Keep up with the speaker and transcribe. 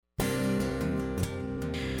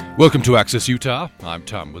Welcome to Access Utah. I'm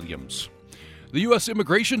Tom Williams. The U.S.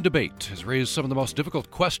 immigration debate has raised some of the most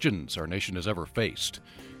difficult questions our nation has ever faced.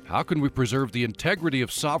 How can we preserve the integrity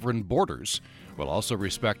of sovereign borders while also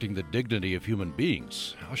respecting the dignity of human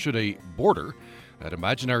beings? How should a border, that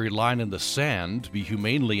imaginary line in the sand, be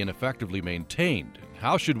humanely and effectively maintained? And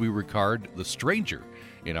how should we regard the stranger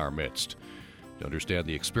in our midst? To understand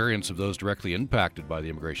the experience of those directly impacted by the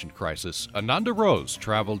immigration crisis, Ananda Rose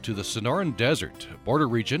traveled to the Sonoran Desert, a border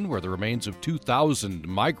region where the remains of 2,000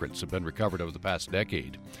 migrants have been recovered over the past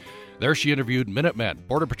decade. There she interviewed Minutemen,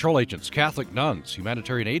 Border Patrol agents, Catholic nuns,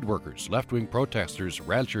 humanitarian aid workers, left-wing protesters,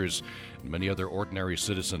 ranchers, and many other ordinary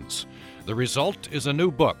citizens. The result is a new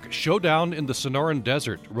book, Showdown in the Sonoran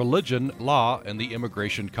Desert, Religion, Law, and the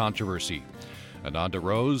Immigration Controversy. Ananda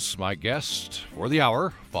Rose, my guest for the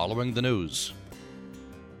hour, following the news.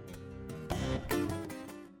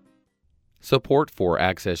 Support for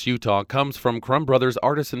Access Utah comes from Crumb Brothers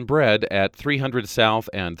Artisan Bread at 300 South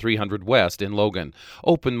and 300 West in Logan.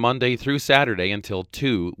 Open Monday through Saturday until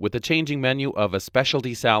 2 with a changing menu of a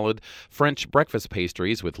specialty salad, French breakfast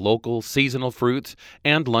pastries with local seasonal fruits,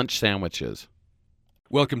 and lunch sandwiches.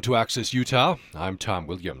 Welcome to Access Utah. I'm Tom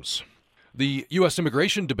Williams. The U.S.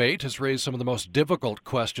 immigration debate has raised some of the most difficult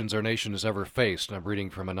questions our nation has ever faced. I'm reading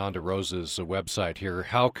from Ananda Rose's website here.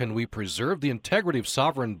 How can we preserve the integrity of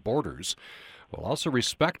sovereign borders while also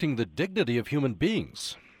respecting the dignity of human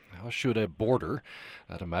beings? How should a border,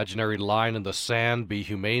 that imaginary line in the sand, be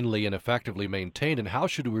humanely and effectively maintained? And how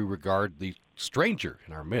should we regard the stranger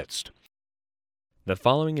in our midst? The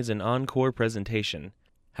following is an encore presentation.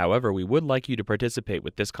 However, we would like you to participate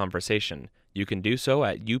with this conversation. You can do so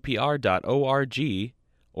at upr.org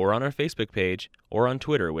or on our Facebook page or on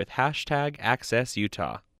Twitter with hashtag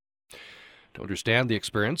AccessUtah. To understand the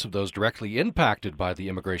experience of those directly impacted by the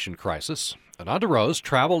immigration crisis, Ananda Rose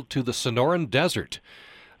traveled to the Sonoran Desert.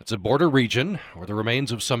 It's a border region where the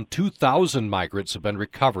remains of some 2,000 migrants have been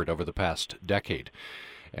recovered over the past decade.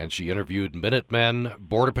 And she interviewed Minutemen,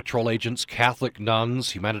 Border Patrol agents, Catholic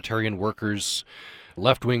nuns, humanitarian workers,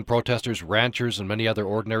 left-wing protesters, ranchers, and many other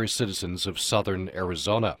ordinary citizens of southern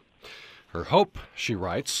Arizona. Her hope, she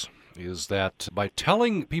writes, is that by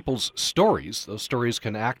telling people's stories, those stories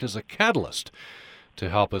can act as a catalyst to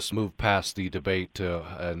help us move past the debate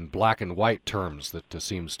in black and white terms that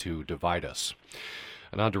seems to divide us.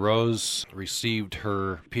 Ananda Rose received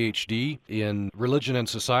her Ph.D. in Religion and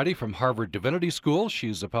Society from Harvard Divinity School.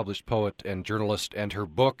 She's a published poet and journalist, and her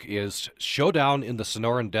book is Showdown in the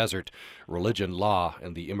Sonoran Desert, Religion, Law,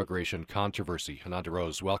 and the Immigration Controversy. Ananda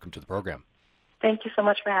Rose, welcome to the program. Thank you so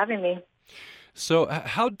much for having me. So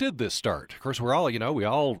how did this start? Of course, we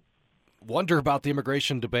all wonder about the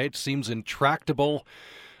immigration debate. It seems intractable.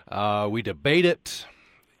 We debate it.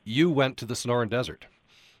 You went to the Sonoran Desert.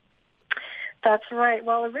 That's right.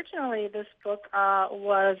 Well, originally this book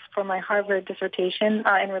was for my Harvard dissertation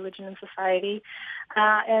in Religion and Society,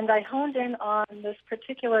 and I honed in on this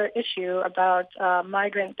particular issue about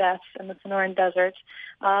migrant deaths in the Sonoran Desert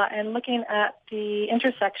and looking at the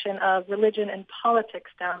intersection of religion and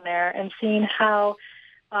politics down there and seeing how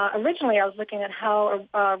originally I was looking at how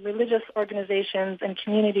religious organizations and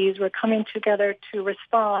communities were coming together to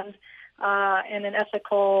respond in an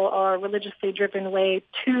ethical or religiously driven way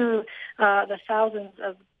to the thousands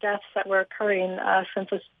of deaths that were occurring since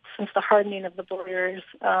the hardening of the border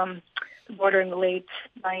in the late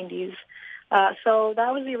 90s. So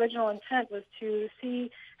that was the original intent, was to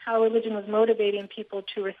see how religion was motivating people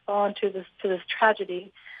to respond to this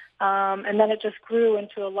tragedy. And then it just grew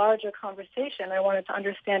into a larger conversation. I wanted to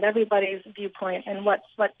understand everybody's viewpoint and what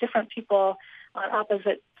different people on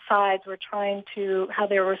opposite sides were how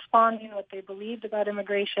they were responding, what they believed about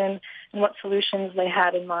immigration, and what solutions they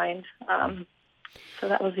had in mind. So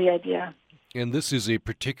that was the idea. And this is a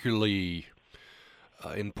particularly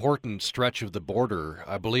important stretch of the border.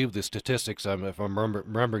 I believe the statistics, if I'm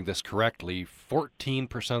remembering this correctly,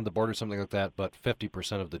 14% of the border, something like that, but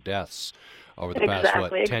 50% of the deaths over the past,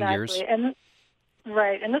 10 years?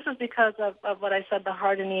 Right, and this is because of what I said, the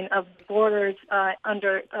hardening of borders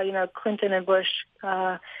under Clinton and Bush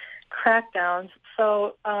crackdowns.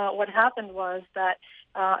 So what happened was that,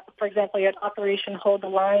 for example, you had Operation Hold the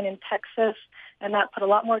Line in Texas, and that put a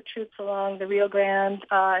lot more troops along the Rio Grande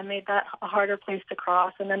and made that a harder place to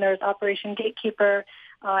cross. And then there was Operation Gatekeeper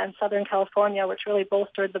in Southern California, which really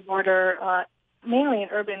bolstered the border, mainly in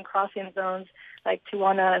urban crossing zones like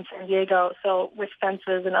Tijuana and San Diego, so with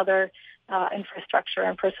fences and other infrastructure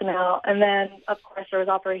and personnel. And then, of course, there was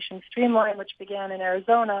Operation Streamline, which began in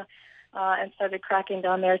Arizona and started cracking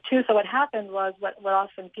down there, too. So what happened was what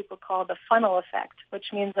often people call the funnel effect, which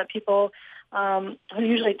means that people who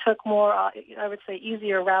usually took more, I would say,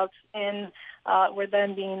 easier routes in, were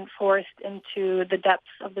then being forced into the depths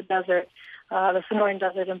of the desert, the Sonoran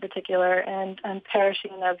Desert in particular, and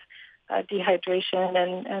perishing of dehydration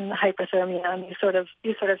and hypothermia and these sort of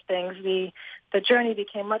things. The journey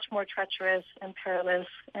became much more treacherous and perilous,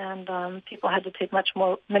 and people had to take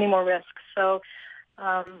many more risks. So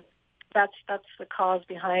that's the cause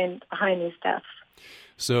behind these deaths.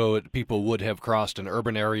 So people would have crossed in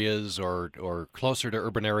urban areas or closer to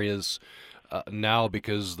urban areas. Now,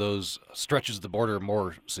 because those stretches of the border are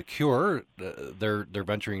more secure, they're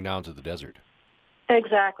venturing now into the desert.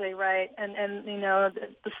 Exactly right, and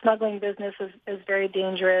the smuggling business is very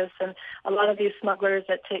dangerous, and a lot of these smugglers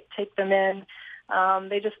that take them in,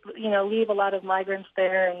 they just leave a lot of migrants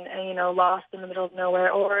there and lost in the middle of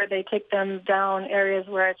nowhere, or they take them down areas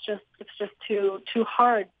where it's just too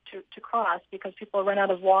hard to cross because people run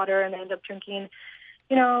out of water and they end up drinking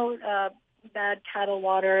bad cattle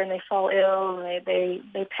water and they fall ill and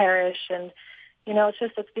they perish, and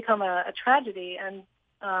it's become a tragedy. And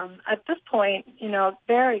at this point,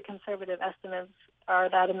 very conservative estimates are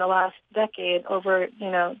that in the last decade, over,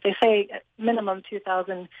 they say minimum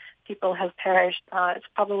 2,000 people have perished. It's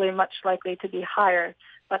probably much likely to be higher,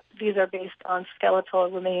 but these are based on skeletal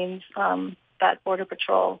remains that Border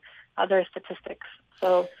Patrol, other statistics.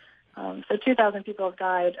 So 2,000 people have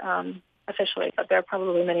died officially, but there are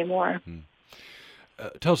probably many more.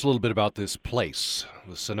 Tell us a little bit about this place,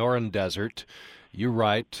 the Sonoran Desert. You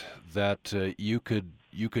write that you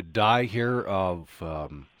could die here of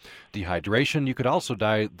dehydration. You could also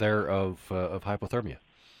die there of hypothermia.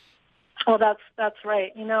 Well, that's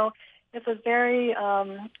right. It's a very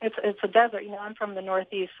it's a desert. I'm from the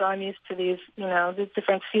Northeast, so I'm used to these these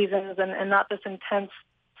different seasons and not this intense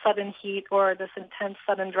sudden heat or this intense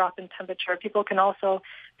sudden drop in temperature. People can also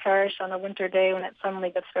perish on a winter day when it suddenly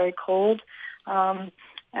gets very cold.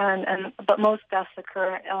 But most deaths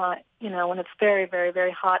occur, when it's very, very,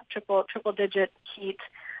 very hot, triple digit heat,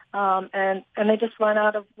 and they just run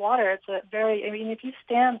out of water. It's if you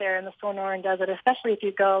stand there in the Sonoran Desert, especially if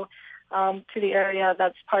you go to the area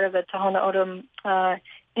that's part of the Tohono O'odham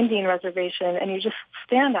Indian Reservation, and you just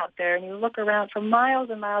stand out there and you look around for miles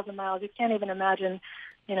and miles and miles, you can't even imagine,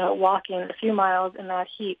 walking a few miles in that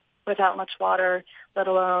heat without much water, let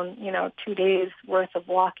alone, 2 days worth of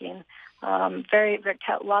walking.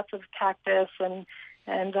 Lots of cactus and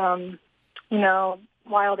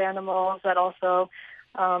wild animals that also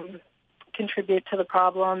contribute to the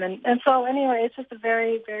problem. And so anyway, it's just a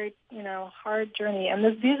very, very, hard journey. And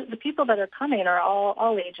the people that are coming are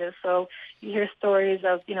all ages. So you hear stories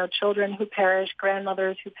of, children who perish,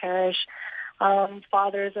 grandmothers who perish,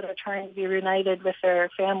 fathers that are trying to be reunited with their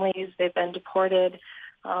families. They've been deported.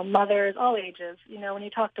 Mothers, all ages. When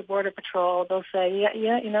you talk to Border Patrol, they'll say,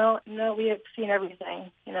 no, we have seen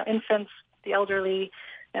everything. Infants, the elderly,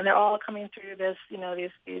 and they're all coming through this,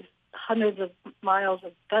 these hundreds of miles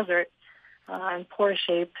of desert in poor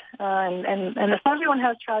shape. And everyone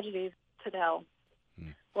has tragedies to tell.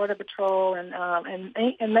 Border Patrol and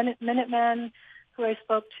Minutemen, who I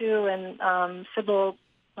spoke to, and civil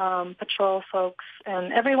patrol folks,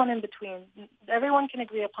 and everyone in between. Everyone can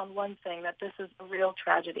agree upon one thing, that this is a real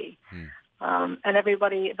tragedy, and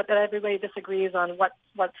everybody disagrees on what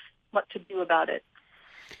to do about it.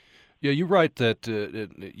 Yeah, you write that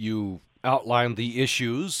you outline the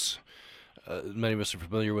issues. Many of us are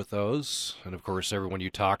familiar with those, and of course, everyone you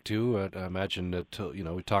talk to, I imagine that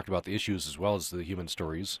we talked about the issues as well as the human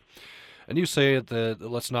stories. And you say that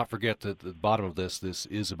let's not forget that at the bottom of this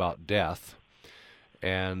is about death.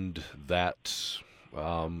 And that,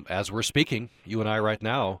 as we're speaking, you and I right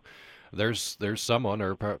now, there's someone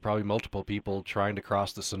or probably multiple people trying to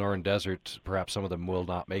cross the Sonoran Desert. Perhaps some of them will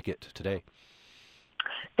not make it today.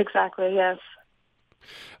 Exactly, yes.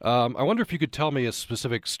 I wonder if you could tell me a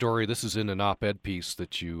specific story. This is in an op-ed piece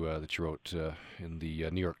that you wrote in the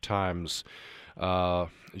New York Times.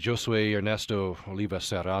 Josue Ernesto Oliva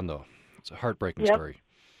Serrano. It's a heartbreaking story.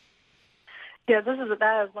 Yeah, that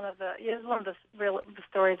is one of the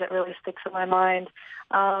stories that really sticks in my mind.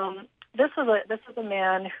 This is a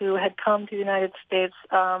man who had come to the United States,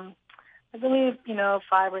 I believe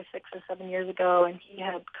 5 or 6 or 7 years ago, and he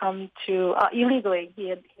had come to illegally. He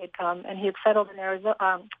had come and he had settled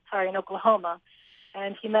in Oklahoma,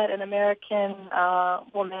 and he met an American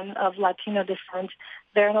woman of Latino descent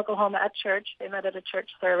there in Oklahoma at church. They met at a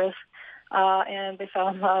church service. And they fell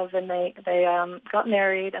in love, and they got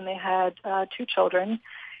married, and they had 2 children,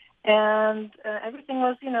 and everything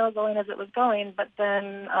was going as it was going. But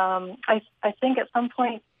then I think at some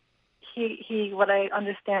point he what I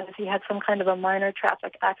understand is he had some kind of a minor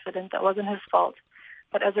traffic accident that wasn't his fault,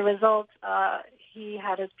 But as a result, he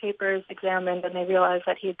had his papers examined, and they realized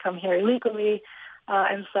that he had come here illegally,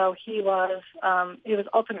 and so he was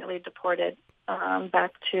ultimately deported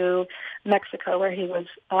back to Mexico, where he was.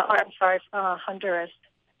 Honduras.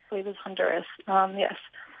 I believe it was Honduras. Yes.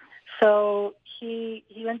 So he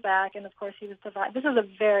went back, and of course he was divided. This is a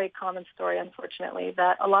very common story, unfortunately,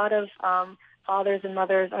 that a lot of fathers and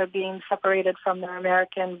mothers are being separated from their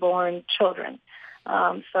American-born children.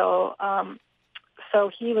 So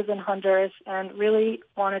he was in Honduras and really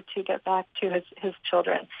wanted to get back to his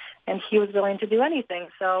children, and he was willing to do anything.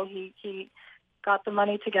 So he got the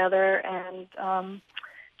money together and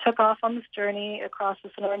took off on this journey across the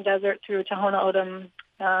Sonoran Desert through Tohono O'odham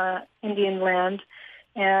Indian land.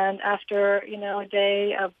 And after, a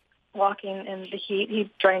day of walking in the heat, he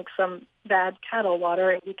drank some bad cattle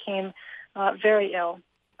water and became very ill.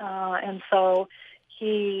 And so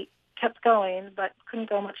he kept going, but couldn't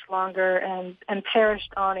go much longer and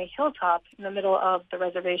perished on a hilltop in the middle of the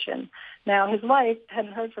reservation. Now, his wife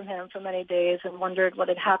hadn't heard from him for many days and wondered what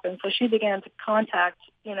had happened. So she began to contact,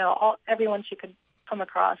 everyone she could come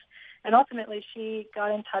across. And ultimately, she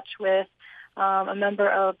got in touch with a member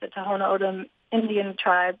of the Tohono O'odham Indian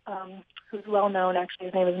tribe, who's well known, actually.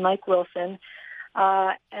 His name is Mike Wilson.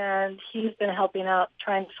 And he's been helping out,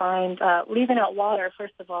 trying to find, leaving out water,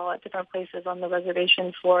 first of all, at different places on the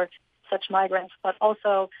reservation for such migrants, but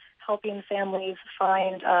also helping families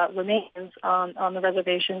find remains on the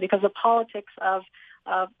reservation, because the politics of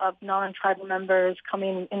non-tribal members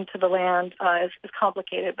coming into the land is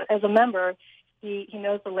complicated. But as a member, he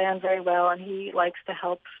knows the land very well, and he likes to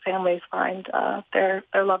help families find their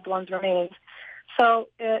loved ones' remains. So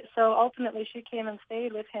ultimately, she came and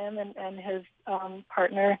stayed with him and his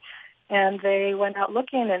partner, and they went out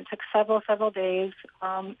looking, and it took several days.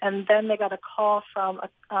 And then they got a call from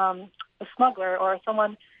a smuggler, or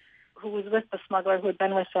someone who was with the smuggler who had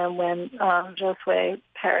been with them when Josue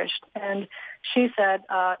perished. And she said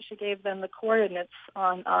she gave them the coordinates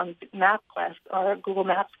on MapQuest or Google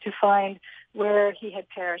Maps to find where he had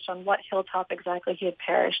perished, on what hilltop exactly he had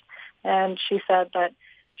perished. And she said that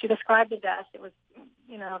she described the death. It was,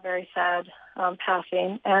 very sad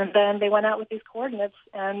passing. And then they went out with these coordinates,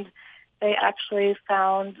 and they actually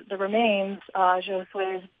found the remains.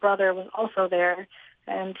 Josue's brother was also there,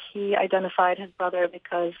 and he identified his brother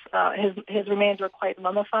because his remains were quite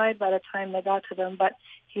mummified by the time they got to them. But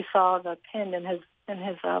he saw the pin in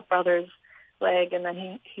his brother's leg, and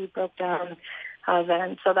then he broke down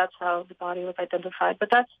then. So that's how the body was identified. But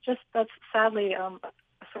that's sadly a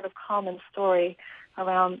sort of common story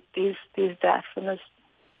around these deaths and this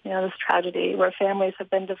tragedy, where families have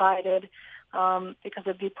been divided because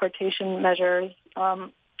of deportation measures,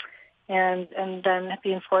 and then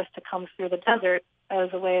being forced to come through the desert as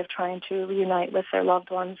a way of trying to reunite with their loved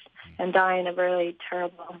ones, and dying a really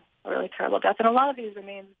terrible death. And a lot of these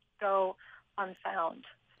remains go unfound.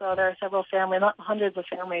 So there are several families, not hundreds of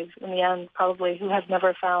families in the end, probably, who have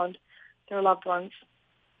never found their loved ones.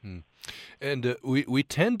 And we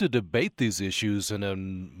tend to debate these issues in a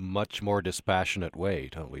much more dispassionate way,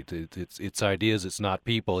 don't we? It's ideas, it's not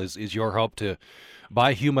people. Is your hope to,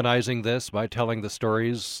 by humanizing this, by telling the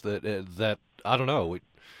stories that I don't know,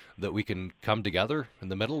 that we can come together in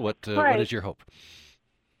the middle? What is your hope?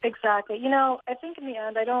 Exactly. I think in the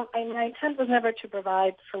end, my intent was never to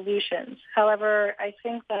provide solutions. However, I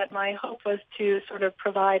think that my hope was to sort of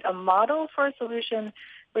provide a model for a solution,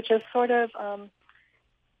 which is sort of,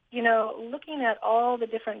 looking at all the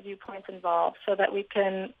different viewpoints involved, so that we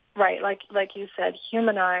can, like you said,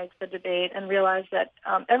 humanize the debate and realize that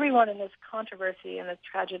everyone in this controversy and this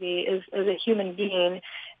tragedy is a human being,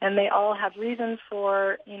 and they all have reasons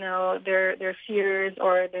for, their fears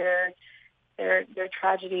or their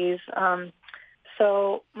tragedies.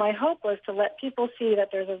 So my hope was to let people see that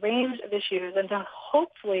there's a range of issues, and to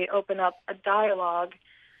hopefully open up a dialogue,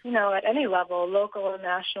 at any level, local,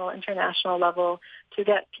 national, international level, to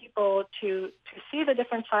get people to see the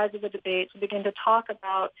different sides of the debate, to begin to talk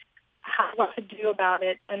about what to do about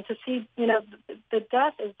it, and to see, the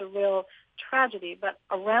death is the real tragedy, but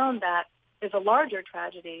around that is a larger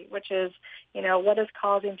tragedy, which is, what is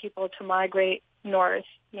causing people to migrate north,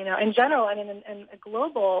 in general, and in a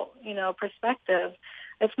global, perspective.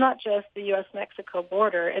 It's not just the U.S.-Mexico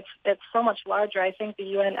border. It's so much larger. I think the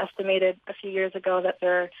UN estimated a few years ago that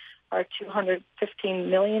there are 215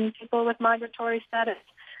 million people with migratory status.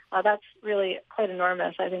 That's really quite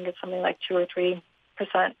enormous. I think it's something like 2 or 3%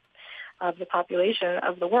 of the population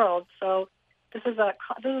of the world. So this is a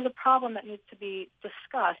problem that needs to be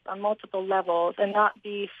discussed on multiple levels and not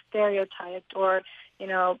be stereotyped or,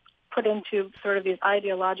 put into sort of these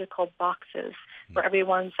ideological boxes where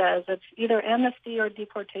everyone says it's either amnesty or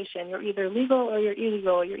deportation. You're either legal or you're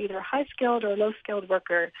illegal. You're either high-skilled or low-skilled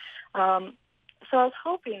worker. So I was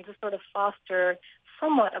hoping to sort of foster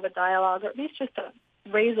somewhat of a dialogue, or at least just to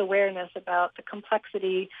raise awareness about the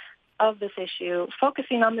complexity of this issue,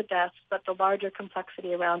 focusing on the deaths, but the larger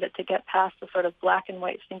complexity around it to get past the sort of black and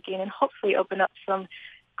white thinking and hopefully open up some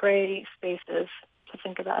gray spaces to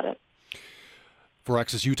think about it. For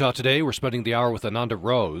Access Utah today, we're spending the hour with Ananda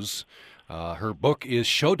Rose. Her book is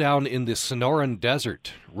Showdown in the Sonoran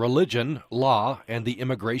Desert, Religion, Law, and the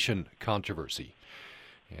Immigration Controversy.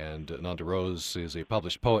 And Ananda Rose is a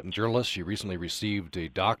published poet and journalist. She recently received a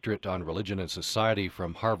doctorate on religion and society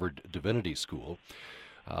from Harvard Divinity School.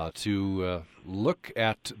 To look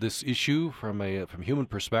at this issue from human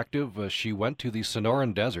perspective, she went to the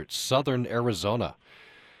Sonoran Desert, southern Arizona.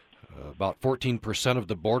 About 14% of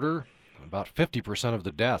the border, about 50% of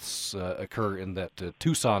the deaths occur in that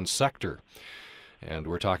Tucson sector. And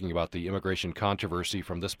we're talking about the immigration controversy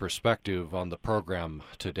from this perspective on the program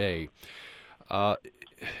today.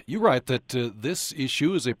 You write that this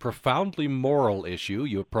issue is a profoundly moral issue.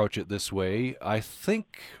 You approach it this way. I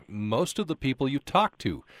think most of the people you talk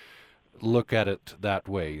to look at it that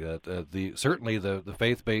way. Certainly the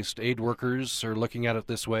faith-based aid workers are looking at it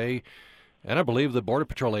this way, and I believe the Border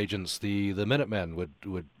Patrol agents, the Minutemen,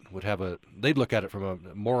 would have they'd look at it from a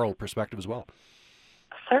moral perspective as well.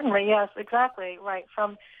 Certainly, yes, exactly right.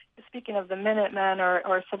 Speaking of the Minutemen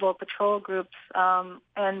or civil patrol groups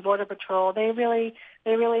and Border Patrol, they really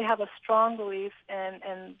have a strong belief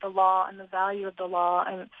in the law and the value of the law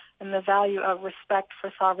and the value of respect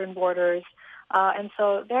for sovereign borders. And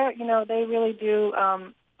so they really do.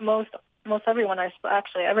 Most everyone I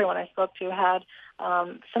spoke to had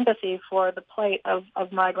sympathy for the plight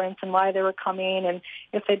of migrants and why they were coming and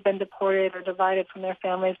if they'd been deported or divided from their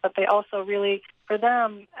families. But they also really, for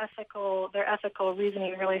them, their ethical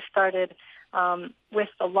reasoning really started with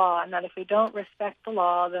the law, and that if we don't respect the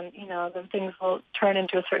law, then things will turn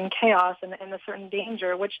into a certain chaos and a certain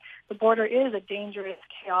danger, which the border is a dangerous,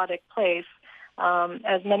 chaotic place,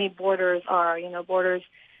 as many borders are. Borders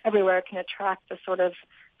everywhere can attract the sort of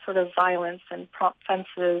violence and prompt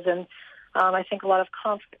fences, and I think a lot of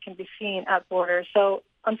conflict can be seen at borders. So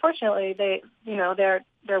unfortunately, they're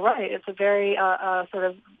right. It's a very sort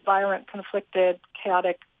of violent, conflicted,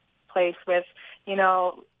 chaotic place with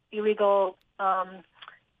illegal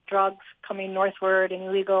drugs coming northward and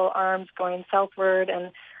illegal arms going southward,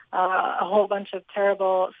 and a whole bunch of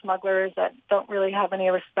terrible smugglers that don't really have any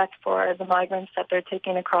respect for the migrants that they're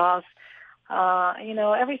taking across.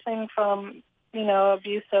 Everything from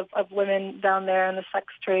abuse of women down there in the sex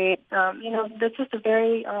trade. It's just a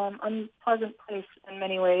very unpleasant place in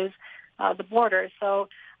many ways, the border. So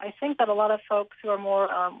I think that a lot of folks who are more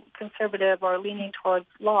conservative or leaning towards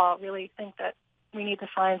law really think that we need to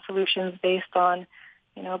find solutions based on,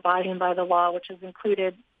 abiding by the law, which has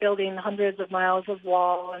included building hundreds of miles of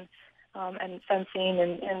wall and fencing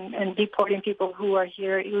and deporting people who are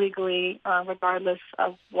here illegally, regardless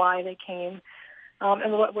of why they came.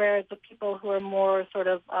 Whereas the people who are more sort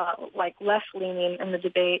of left-leaning in the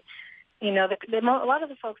debate, a lot of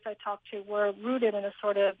the folks I talked to were rooted in a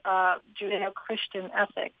sort of Judeo-Christian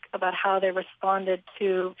ethic about how they responded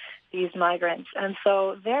to these migrants. And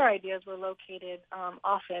so their ideas were located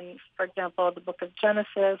often, for example, the book of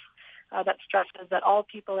Genesis, that stresses that all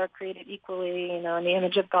people are created equally, in the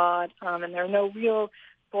image of God, and there are no real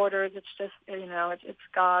borders. It's just, it's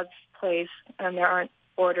God's place, and there aren't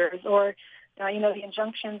borders. Or the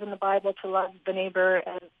injunctions in the Bible to love the neighbor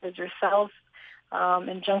as yourself,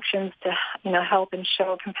 injunctions to, help and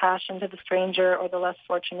show compassion to the stranger or the less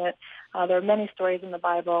fortunate. There are many stories in the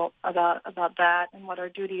Bible about that and what our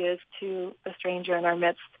duty is to the stranger in our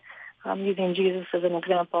midst, using Jesus as an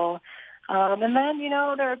example. And then,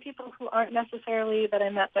 there are people who aren't necessarily, that I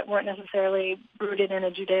met, that weren't necessarily rooted in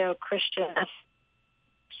a Judeo-Christian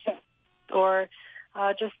or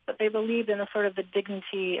just that they believed in a sort of the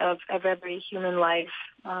dignity of every human life,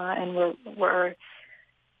 and were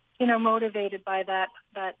motivated by that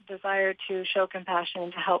desire to show compassion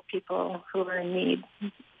and to help people who are in need.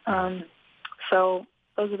 So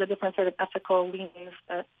those are the different sort of ethical leanings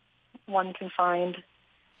that one can find.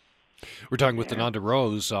 We're talking with Ananda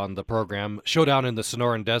Rose on the program. Showdown in the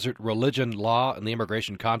Sonoran Desert, Religion, Law, and the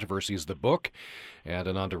Immigration Controversy is the book. And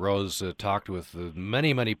Ananda Rose talked with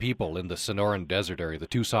many, many people in the Sonoran Desert area, the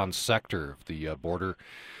Tucson sector of the border,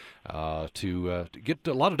 to get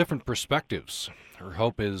a lot of different perspectives. Her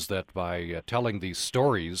hope is that by telling these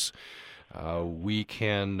stories, we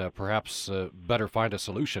can perhaps better find a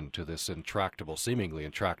solution to this seemingly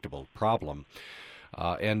intractable problem.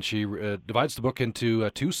 And she divides the book into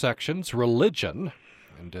two sections: religion,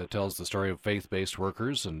 and tells the story of faith-based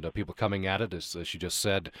workers and people coming at it, as she just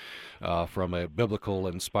said, from a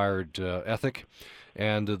biblical-inspired ethic.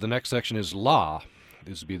 And the next section is law.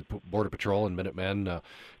 This would be the Border Patrol and Minutemen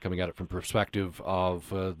coming at it from perspective of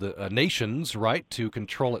the nation's right to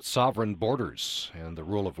control its sovereign borders and the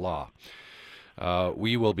rule of law.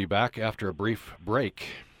 We will be back after a brief break.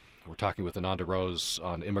 We're talking with Ananda Rose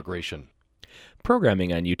on immigration.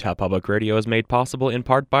 Programming on Utah Public Radio is made possible in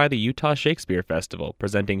part by the Utah Shakespeare Festival,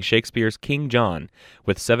 presenting Shakespeare's King John,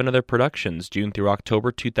 with 7 other productions June through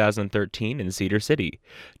October 2013 in Cedar City.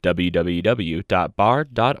 www.bard.org.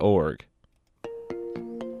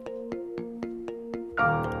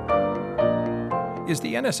 Is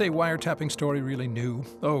the NSA wiretapping story really new?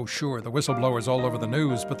 Oh, sure, the whistleblower's all over the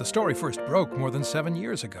news, but the story first broke more than 7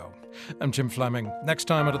 years ago. I'm Jim Fleming. Next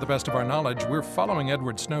time, out of the best of our knowledge, we're following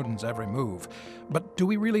Edward Snowden's every move. But do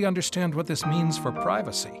we really understand what this means for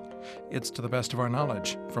privacy? It's To the Best of Our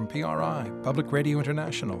Knowledge from PRI, Public Radio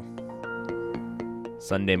International.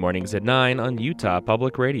 Sunday mornings at 9 on Utah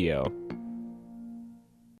Public Radio.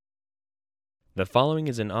 The following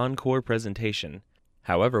is an encore presentation.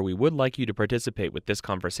 However, we would like you to participate with this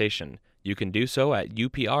conversation. You can do so at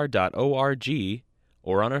upr.org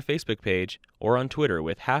or on our Facebook page or on Twitter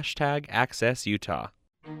with hashtag #AccessUtah.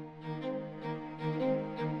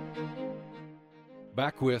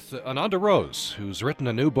 Back with Ananda Rose, who's written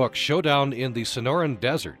a new book, Showdown in the Sonoran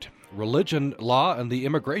Desert, Religion, Law, and the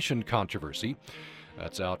Immigration Controversy.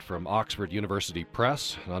 That's out from Oxford University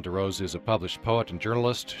Press. Ananda Rose is a published poet and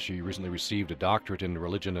journalist. She recently received a doctorate in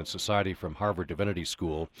religion and society from Harvard Divinity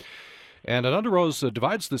School. And Ananda Rose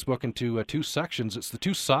divides this book into two sections. It's the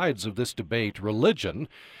two sides of this debate. Religion.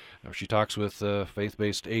 She talks with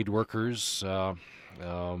faith-based aid workers, I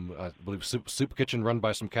believe soup kitchen run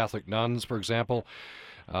by some Catholic nuns, for example.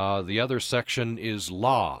 The other section is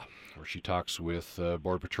law, where she talks with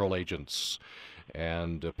Border Patrol agents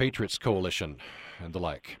and Patriots Coalition and the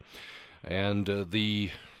like. And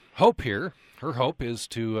the hope here, her hope, is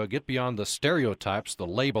to get beyond the stereotypes, the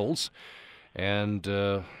labels, and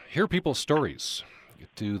hear people's stories,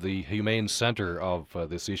 get to the humane center of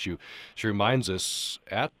this issue. She reminds us,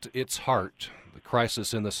 at its heart, the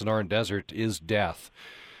crisis in the Sonoran Desert is death.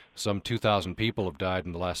 Some 2,000 people have died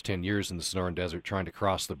in the last 10 years in the Sonoran Desert trying to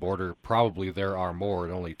cross the border. Probably there are more,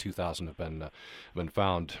 and only 2,000 have been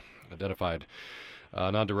found, identified.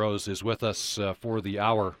 Ananda Rose is with us for the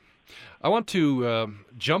hour. I want to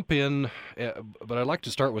jump in, but I'd like to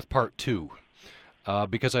start with part two,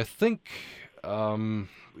 because I think,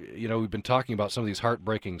 we've been talking about some of these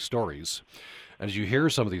heartbreaking stories, and as you hear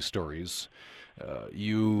some of these stories,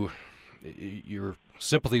 your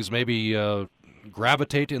sympathies maybe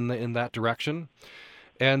gravitate in that direction.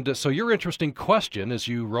 And so your interesting question, as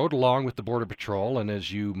you rode along with the Border Patrol and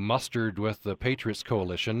as you mustered with the Patriots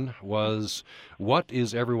Coalition, was, what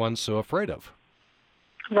is everyone so afraid of?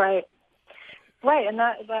 Right. And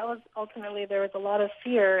that was ultimately, there was a lot of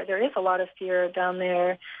fear. There is a lot of fear down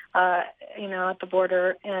there, at the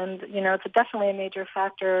border. And, it's definitely a major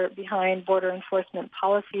factor behind border enforcement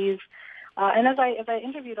policies. And as I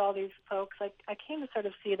interviewed all these folks, I came to sort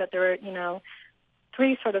of see that there were,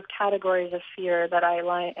 three sort of categories of fear that I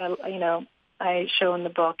show in the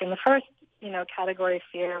book. And the first, category of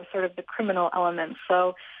fear was sort of the criminal element.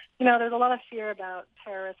 So, there's a lot of fear about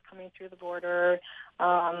terrorists coming through the border.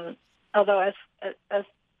 Although as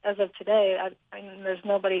of today, there's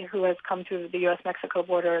nobody who has come through the U.S.-Mexico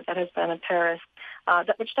border that has been a terrorist,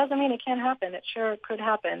 which doesn't mean it can't happen. It sure could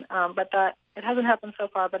happen, but that it hasn't happened so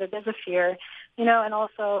far, but it is a fear, and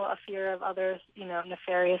also a fear of other,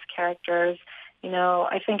 nefarious characters.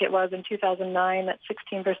 I think it was in 2009 that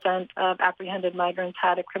 16% of apprehended migrants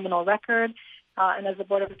had a criminal record. And as the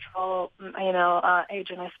Border Patrol,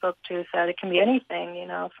 agent I spoke to said, it can be anything,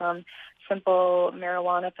 from simple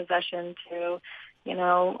marijuana possession to,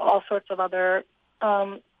 all sorts of other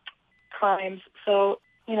crimes. So,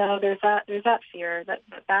 there's that fear that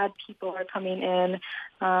bad people are coming in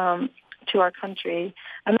to our country.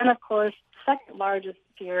 And then, of course, the second largest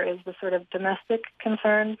fear is the sort of domestic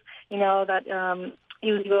concerns, that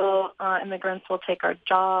illegal immigrants will take our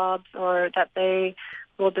jobs, or that they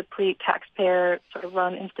will deplete taxpayer sort of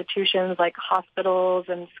run institutions like hospitals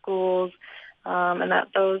and schools, and that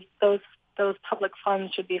those public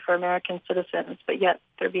funds should be for American citizens, but yet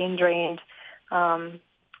they're being drained on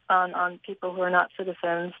people who are not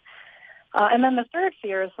citizens. And then the third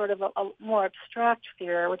fear is sort of a more abstract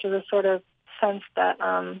fear, which is a sort of sense that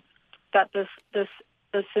that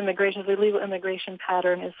this immigration, the illegal immigration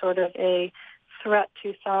pattern, is sort of a threat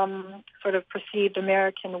to some sort of perceived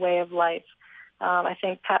American way of life. I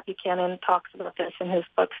think Pat Buchanan talks about this in his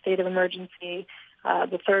book, State of Emergency,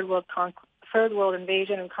 the Third World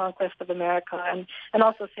Invasion and Conquest of America, and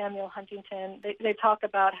also Samuel Huntington. They talk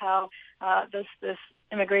about how this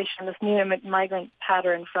immigration, this new migrant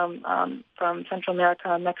pattern from Central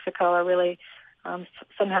America and Mexico are really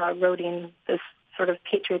somehow eroding this sort of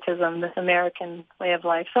patriotism, this American way of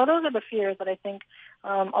life. So those are the fears that I think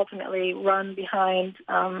ultimately run behind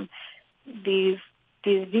these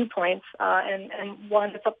viewpoints, and one,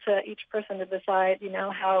 it's up to each person to decide,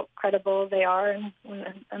 how credible they are and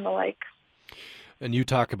the like. And you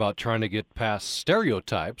talk about trying to get past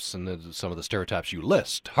stereotypes, and some of the stereotypes you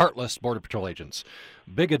list: heartless Border Patrol agents,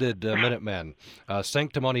 bigoted Minutemen,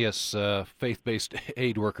 sanctimonious faith-based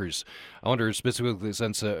aid workers. I wonder specifically,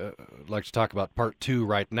 since I'd like to talk about part 2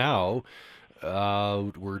 right now,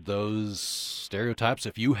 were those stereotypes,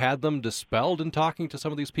 if you had them, dispelled in talking to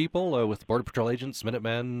some of these people with Border Patrol agents,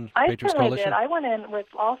 Minutemen, Patriots Coalition? Did. I went in with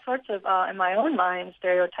all sorts of, in my own mind,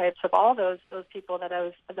 stereotypes of all those people that I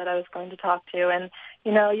was going to talk to, and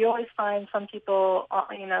you always find some people,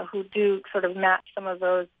 who do sort of match some of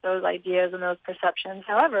those ideas and those perceptions.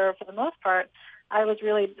 However, for the most part, I was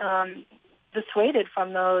really dissuaded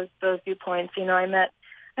from those viewpoints. I met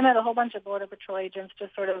a whole bunch of Border Patrol agents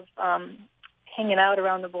just sort of hanging out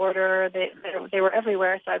around the border. They were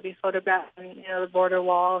everywhere, so I'd be photographing, the border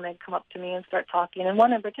wall, and they'd come up to me and start talking. And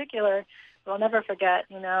one in particular, I'll never forget,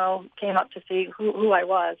 came up to see who I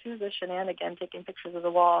was, who's this shenanigan taking pictures of the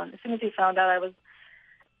wall. And as soon as he found out I was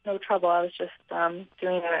no trouble, I was just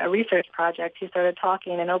doing a research project, he started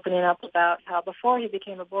talking and opening up about how before he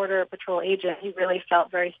became a Border Patrol agent, he really felt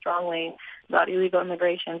very strongly about illegal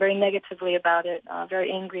immigration, very negatively about it, very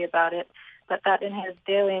angry about it. But that in his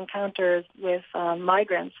daily encounters with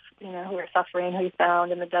migrants, who were suffering, who he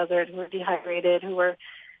found in the desert, who were dehydrated, who were,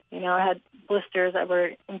 had blisters that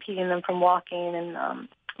were impeding them from walking and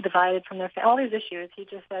divided from their family, all these issues, he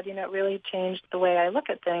just said, it really changed the way I look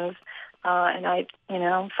at things.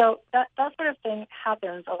 So that sort of thing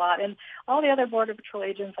happens a lot. And all the other Border Patrol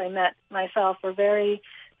agents I met myself they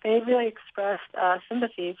really expressed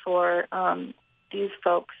sympathy for these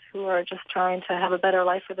folks who are just trying to have a better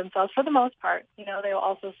life for themselves, for the most part. They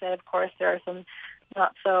also say, of course, there are some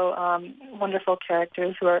not so wonderful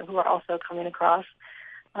characters who are also coming across.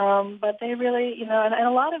 But they really, and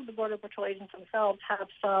a lot of the Border Patrol agents themselves have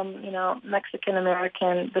some,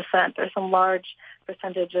 Mexican-American descent. There's some large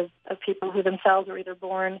percentage of people who themselves were either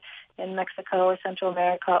born in Mexico or Central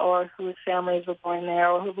America, or whose families were born there,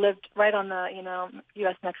 or who've lived right on the,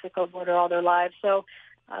 U.S.-Mexico border all their lives. So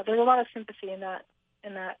there's a lot of sympathy in that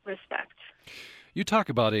respect. You talk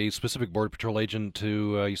about a specific Border Patrol agent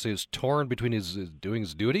who you say is torn between his doing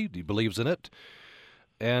his duty, he believes in it,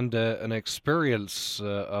 and an experience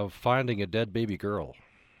of finding a dead baby girl.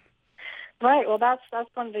 Right. Well, that's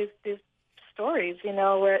one of these stories,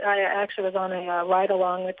 where I actually was on a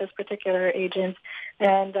ride-along with this particular agent,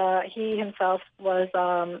 and he himself was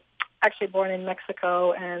actually born in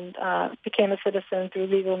Mexico and became a citizen through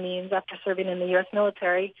legal means after serving in the U.S.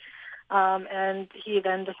 military. And he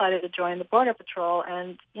then decided to join the Border Patrol.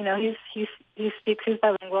 And, he's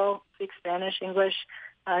bilingual, speaks Spanish, English.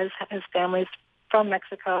 His family's from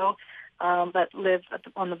Mexico, but lives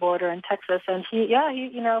on the border in Texas. And he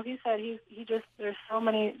said there's so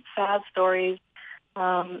many sad stories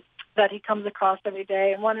that he comes across every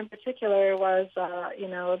day. And one in particular was,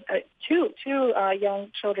 two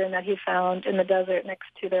young children that he found in the desert next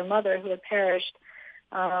to their mother who had perished.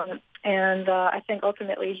 And I think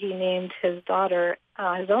ultimately he named his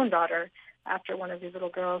own daughter, after one of these little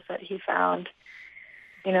girls that he found,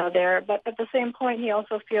 there. But at the same point, he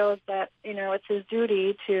also feels that, it's his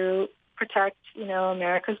duty to protect,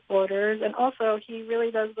 America's borders. And also he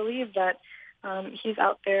really does believe that he's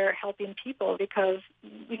out there helping people because,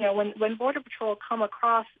 when Border Patrol come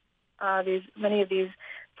across many of these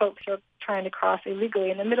folks who are trying to cross illegally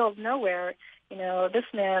in the middle of nowhere,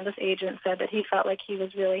 this agent said that he felt like he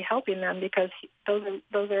was really helping them because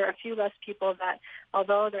those are a few less people that,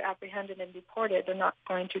 although they're apprehended and deported, they're not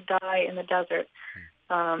going to die in the desert.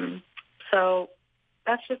 So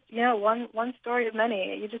that's just, one story of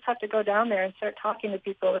many. You just have to go down there and start talking to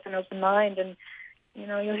people with an open mind, and,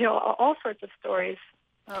 you'll hear all sorts of stories.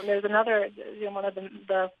 There's another, one of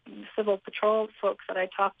the Civil Patrol folks that I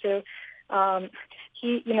talked to.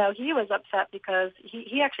 He was upset because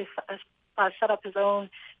he actually set up his own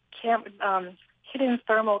hidden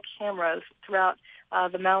thermal cameras throughout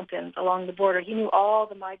the mountains along the border. He knew all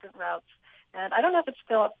the migrant routes. And I don't know if it's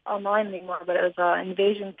still online anymore, but it was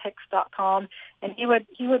invasionpics.com. And he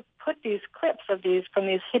would put these clips of these from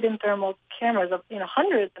these hidden thermal cameras of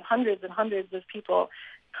hundreds and hundreds and hundreds of people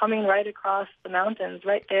coming right across the mountains,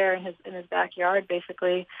 right there in his backyard,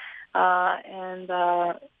 basically, and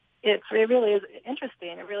it really is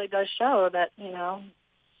interesting. It really does show that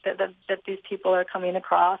that these people are coming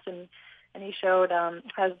across, and he showed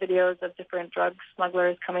has videos of different drug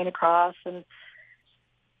smugglers coming across, and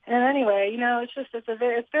anyway,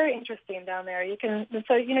 it's very interesting down there. You can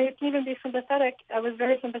even be sympathetic. I was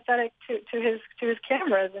very sympathetic to his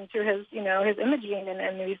cameras and to his his imaging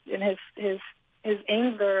and his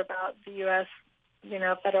anger about the U.S.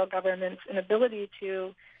 federal government's inability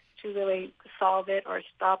to really solve it or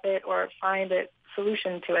stop it or find a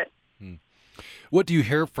solution to it. What do you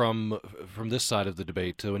hear from this side of the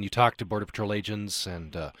debate when you talk to Border Patrol agents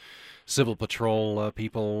and Civil Patrol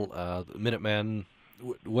people, Minutemen?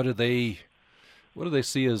 What do they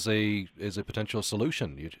see as a potential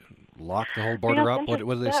solution? You lock the whole border up. What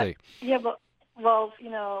do they say? Yeah, well,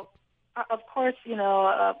 of course,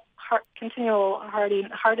 continual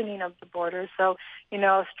hardening of the border. So,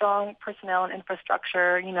 strong personnel and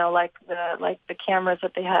infrastructure. Like the cameras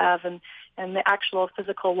that they have and the actual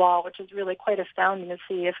physical wall, which is really quite astounding to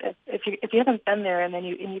see. If you haven't been there and then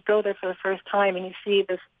you go there for the first time and you see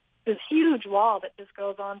this huge wall that just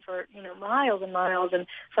goes on for miles and miles, and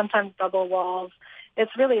sometimes double walls.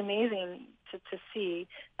 It's really amazing to see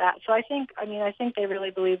that. So I think they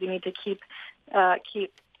really believe we need to keep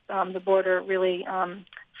the border really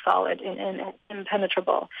solid and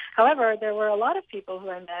impenetrable. However, there were a lot of people who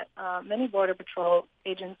I met, many Border Patrol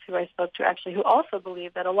agents who I spoke to actually, who also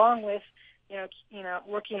believe that along with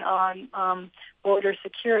working on border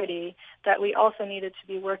security, that we also needed to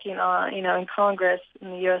be working on, in Congress, in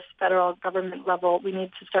the U.S. federal government level, we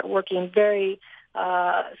need to start working very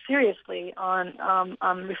seriously on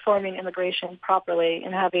reforming immigration properly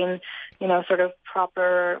and having, sort of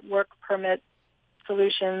proper work permit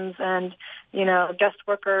solutions and, guest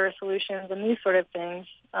worker solutions and these sort of things,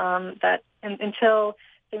 until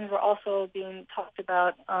things were also being talked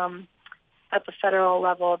about at the federal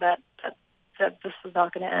level that this was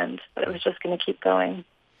not going to end, but it was just going to keep going.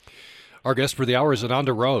 Our guest for the hour is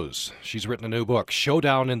Ananda Rose. She's written a new book,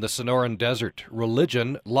 Showdown in the Sonoran Desert,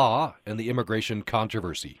 Religion, Law, and the Immigration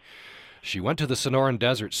Controversy. She went to the Sonoran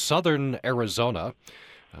Desert, southern Arizona,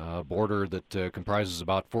 a border that comprises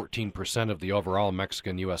about 14% of the overall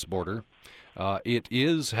Mexican-U.S. border. It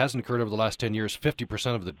hasn't occurred over the last 10 years,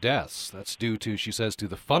 50% of the deaths. That's due to, she says, to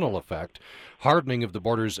the funnel effect. Hardening of the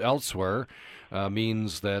borders elsewhere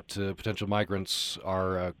means that potential migrants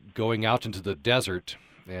are going out into the desert,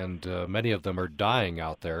 and many of them are dying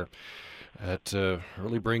out there. It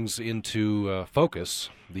really brings into focus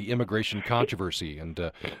the immigration controversy,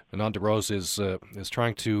 and Ananda Rose is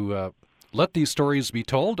trying to let these stories be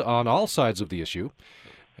told on all sides of the issue,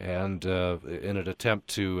 and in an attempt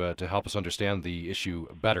to help us understand the issue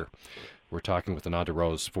better. We're talking with Ananda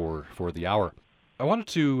Rose for the hour. I wanted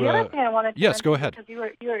to. The other thing I wanted to yes, go ahead. Because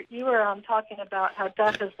you were talking about how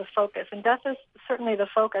death is the focus, and death is certainly the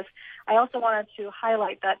focus. I also wanted to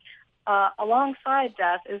highlight that alongside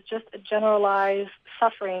death is just a generalized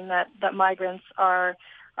suffering that migrants are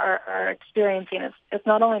experiencing. It's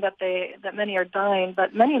not only that many are dying,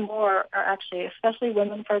 but many more are actually, especially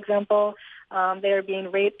women, for example, they are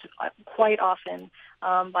being raped quite often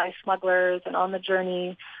by smugglers and on the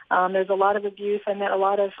journey. There's a lot of abuse. I met a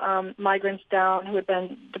lot of migrants down who had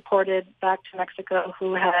been deported back to Mexico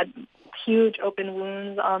who had huge open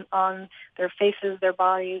wounds on their faces, their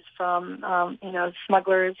bodies from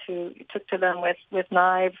smugglers who took to them with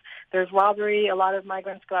knives. There's robbery. A lot of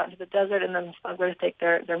migrants go out into the desert and then the smugglers take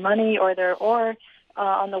their money or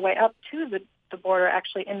on the way up to the border.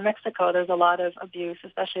 Actually, in Mexico, there's a lot of abuse,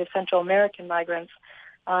 especially of Central American migrants.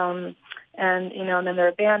 And then they're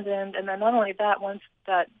abandoned. And then not only that, once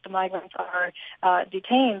that the migrants are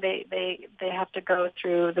detained, they have to go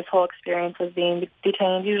through this whole experience of being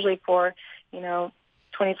detained, usually for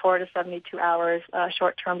 24 to 72 hours,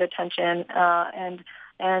 short-term detention.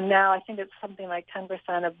 And now I think it's something like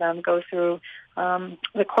 10% of them go through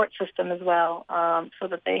the court system as well, so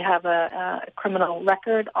that they have a criminal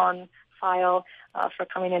record on file for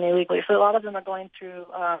coming in illegally. So a lot of them are going through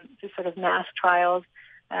sort of mass trials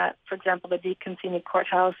at, for example, the Deacon Senior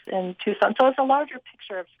Courthouse in Tucson. So it's a larger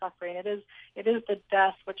picture of suffering. It is the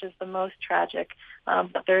death, which is the most tragic,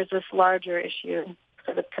 but there's this larger issue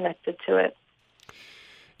sort of connected to it.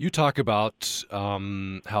 You talk about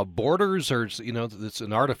how borders are, it's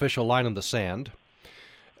an artificial line in the sand.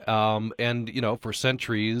 And, for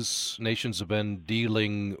centuries, nations have been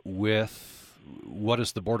dealing with what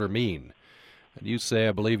does the border mean? And you say,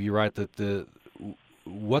 I believe you write, that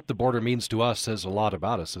what the border means to us says a lot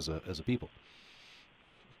about us as a people.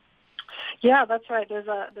 Yeah, that's right. There's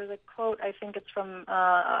a quote, I think it's from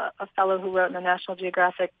a fellow who wrote in the National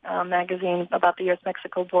Geographic magazine about the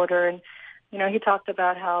U.S.-Mexico border, and he talked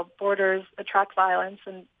about how borders attract violence,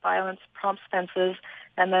 and violence prompts fences,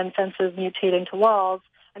 and then fences mutate into walls,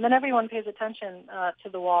 and then everyone pays attention to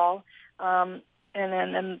the wall, and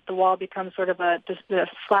then the wall becomes sort of just a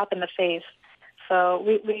slap in the face. So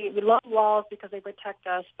we love walls because they protect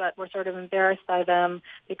us, but we're sort of embarrassed by them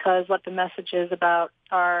because what the message is about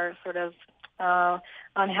our sort of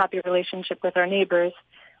unhappy relationship with our neighbors,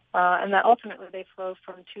 and that ultimately they flow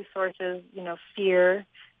from two sources, fear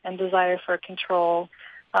and desire for control.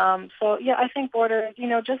 So yeah, I think borders,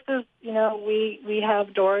 just as, we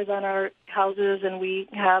have doors on our houses and we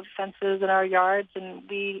have fences in our yards and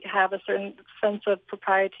we have a certain sense of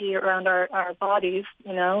propriety around our bodies,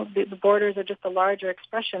 the borders are just a larger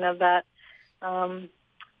expression of that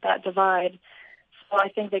divide. So I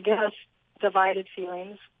think they give us divided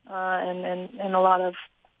feelings, and a lot of,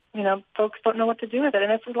 folks don't know what to do with it.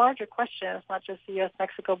 And it's a larger question. It's not just the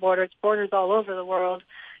U.S.-Mexico border. It's borders all over the world.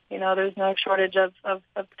 There's no shortage of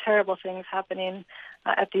terrible things happening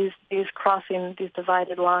at these crossing these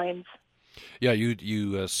divided lines. Yeah,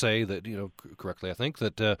 you say that, correctly, I think,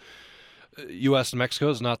 that U.S. and Mexico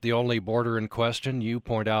is not the only border in question. You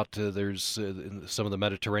point out there's in some of the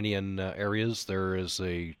Mediterranean areas, there is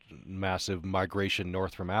a massive migration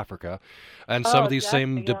north from Africa, and some of these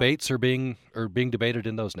same debates are being debated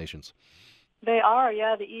in those nations. They are,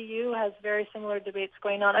 yeah. The EU has very similar debates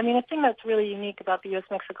going on. I mean, the thing that's really unique about the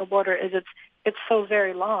U.S.-Mexico border is it's so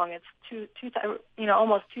very long. It's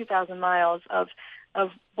almost 2,000 miles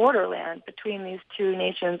of borderland between these two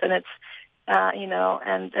nations, and it's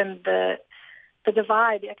and the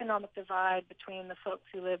divide, the economic divide between the folks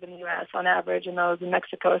who live in the U.S. on average and those in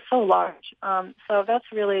Mexico is so large. So that's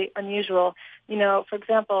really unusual. For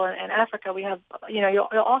example, in Africa, we have, you'll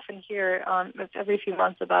often hear every few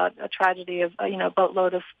months about a tragedy of, a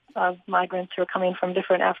boatload of migrants who are coming from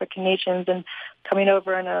different African nations and coming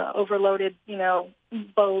over in a overloaded,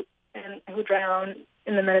 boat and who drown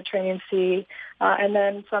in the Mediterranean Sea. And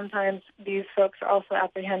then sometimes these folks are also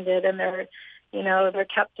apprehended and they're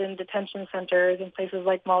kept in detention centers in places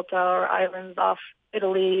like Malta or islands off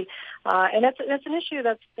Italy, and that's an issue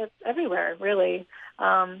that's everywhere, really.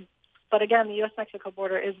 But again, the U.S.-Mexico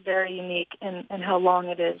border is very unique in how long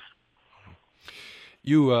it is.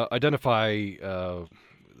 You identify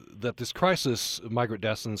that this crisis of migrant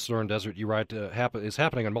deaths in the Sonoran Desert, you write, is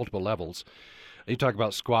happening on multiple levels. You talk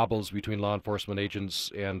about squabbles between law enforcement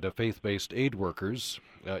agents and faith-based aid workers.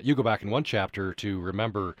 You go back in one chapter to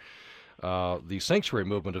remember the sanctuary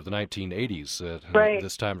movement of the 1980s. Right.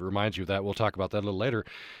 This time it reminds you of that. We'll talk about that a little later.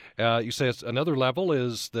 You say another level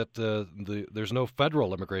is that there's no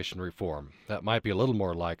federal immigration reform. That might be a little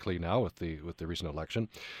more likely now with the recent election.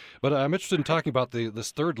 But I'm interested in talking about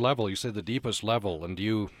this third level. You say the deepest level, and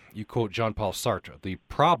you quote Jean-Paul Sartre, the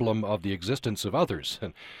problem of the existence of others,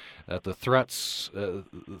 and that the threats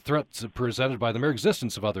presented by the mere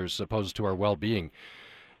existence of others poses to our well-being.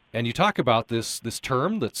 And you talk about this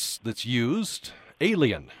term that's used,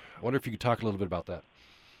 alien. I wonder if you could talk a little bit about that.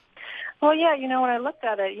 Well, yeah, when I looked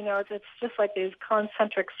at it, it's just like these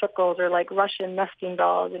concentric circles or like Russian nesting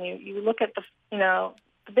dolls, and you look at the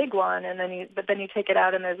big one, and then you take it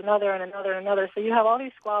out, and there's another and another and another. So you have all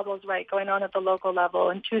these squabbles, right, going on at the local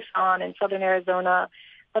level in Tucson and southern Arizona.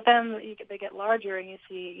 But then they get larger, and you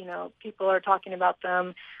see, people are talking about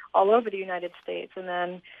them all over the United States, and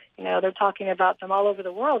then, they're talking about them all over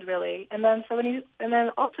the world, really. And then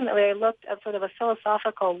ultimately, I looked at sort of a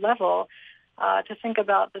philosophical level to think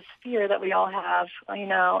about the sphere that we all have,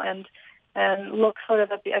 and look sort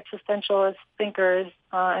of at the existentialist thinkers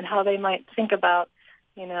and how they might think about,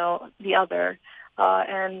 the other.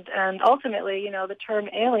 And ultimately, the term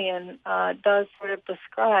alien does sort of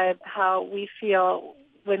describe how we feel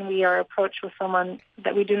when we are approached with someone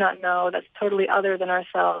that we do not know, that's totally other than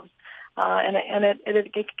ourselves. And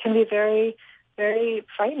it can be very, very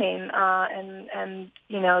frightening.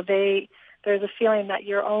 There's a feeling that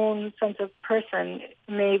your own sense of person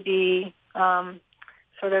may be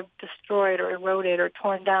sort of destroyed or eroded or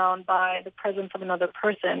torn down by the presence of another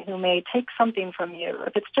person who may take something from you.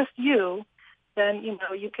 If it's just you, then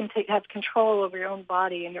you can have control over your own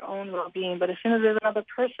body and your own well-being. But as soon as there's another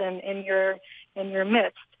person in your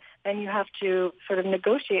midst, then you have to sort of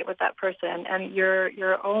negotiate with that person, and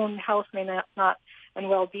your own health may not and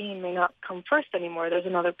well-being may not come first anymore. There's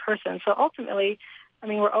another person. So ultimately,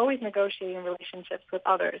 we're always negotiating relationships with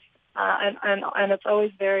others, and it's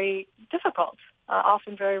always very difficult.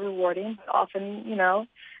 Often very rewarding, but often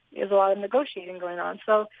is a lot of negotiating going on.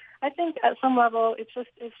 So I think at some level it's just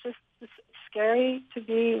scary to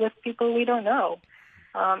be with people we don't know.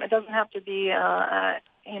 It doesn't have to be a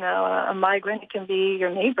migrant. It can be your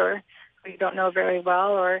neighbor who you don't know very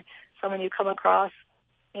well, or someone you come across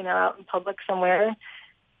out in public somewhere.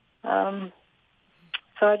 So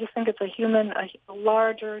I just think it's a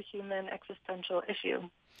larger human existential issue.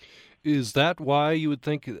 Is that why you would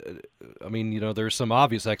think, there's some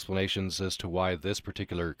obvious explanations as to why this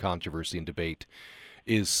particular controversy and debate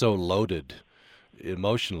is so loaded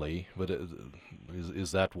emotionally, but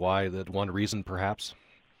is that why, that one reason perhaps?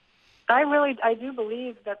 I do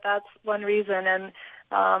believe that that's one reason, and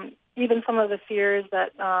even some of the fears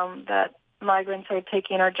that migrants are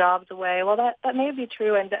taking our jobs away. Well, that may be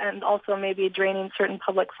true, and also maybe draining certain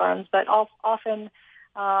public funds, but often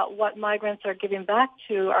what migrants are giving back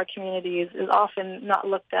to our communities is often not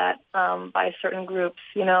looked at by certain groups.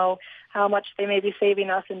 How much they may be saving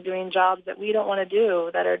us and doing jobs that we don't want to do,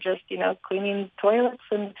 that are just, cleaning toilets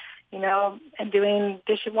and doing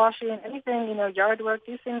dishwashing and anything, yard work,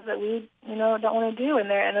 these things that we, don't want to do.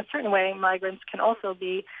 And in a certain way, migrants can also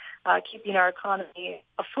be keeping our economy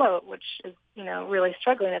afloat, which is, really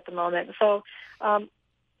struggling at the moment. So,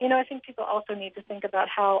 I think people also need to think about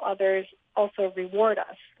how others also reward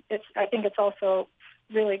us. I think it's also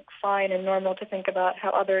really fine and normal to think about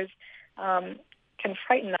how others can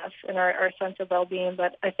frighten us in our sense of well-being,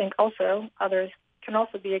 but I think also others can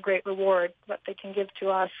also be a great reward, what they can give to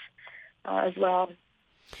us as well.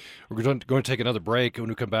 We're going to take another break. When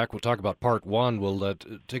we come back, we'll talk about part one. We'll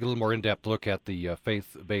take a little more in-depth look at the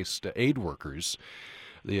faith-based aid workers,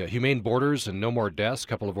 the Humane Borders and No More Deaths, a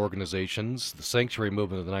couple of organizations, the sanctuary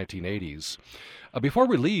movement of the 1980s. Before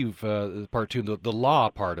we leave part two, the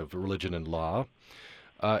law part of religion and law,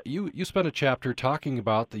 you spent a chapter talking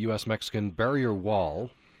about the U.S.-Mexican barrier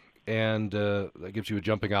wall, and that gives you a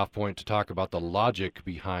jumping-off point to talk about the logic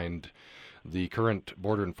behind the current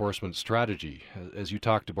border enforcement strategy. As you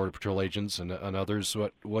talk to Border Patrol agents and others,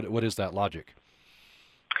 what is that logic?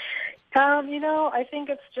 I think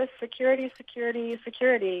it's just security.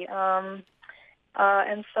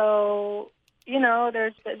 And so,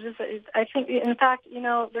 there's just, I think, in fact,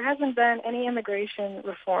 there hasn't been any immigration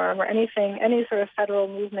reform or any sort of federal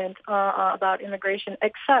movement about immigration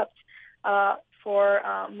except for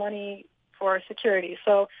money for security.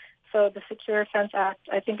 So the Secure Fence Act,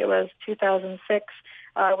 I think it was 2006,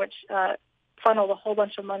 which funneled a whole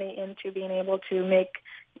bunch of money into being able to make,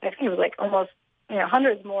 I think it was like almost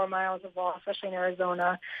hundreds more miles of wall, especially in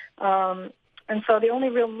Arizona. And so the only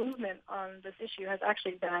real movement on this issue has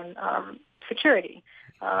actually been security.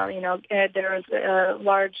 There was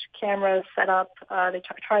large cameras set up. They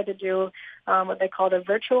tried to do what they called a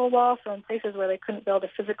virtual wall. So in places where they couldn't build a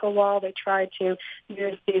physical wall, they tried to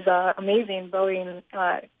use these amazing Boeing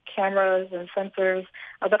cameras and sensors.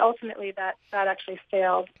 But ultimately, that actually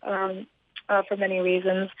failed for many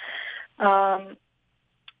reasons.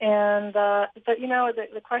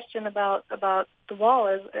 The question about the wall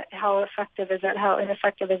is how effective is it? How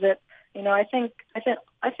ineffective is it? I think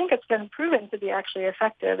it's been proven to be actually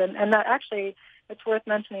effective, and that actually it's worth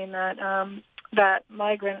mentioning that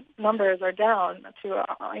migrant numbers are down to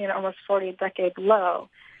almost 40-decade low,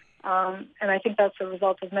 and I think that's a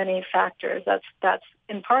result of many factors. That's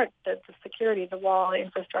in part the security, the wall, the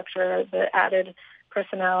infrastructure, the added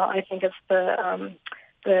personnel. I think it's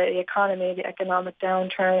the economy, the economic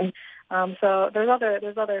downturn. So there's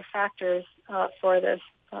other factors for this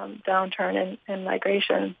downturn in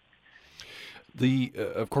migration.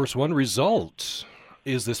 Of course, one result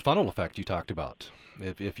is this funnel effect you talked about.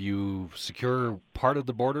 If you secure part of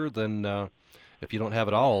the border, then if you don't have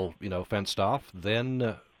it all, fenced off,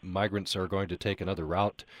 then migrants are going to take another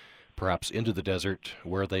route, perhaps into the desert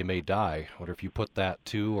where they may die. I wonder if you put that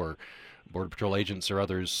too, or Border Patrol agents or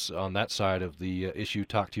others on that side of the issue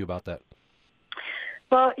talk to you about that?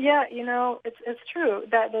 Well, yeah, it's true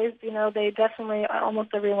that they definitely,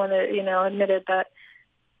 almost everyone, admitted that,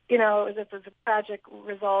 it was a tragic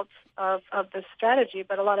result of this strategy,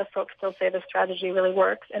 but a lot of folks still say the strategy really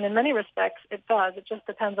works. And in many respects, it does. It just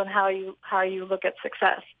depends on how you look at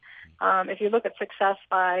success. If you look at success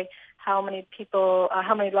by how many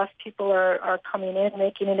less people are coming in,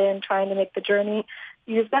 making it in, trying to make the journey,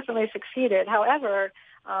 you've definitely succeeded. However,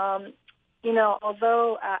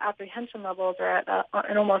 although apprehension levels are at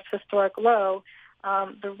an almost historic low,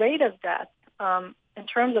 the rate of death in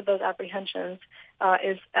terms of those apprehensions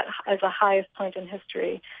is at the highest point in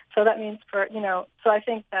history. So that means so I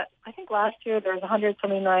think last year there was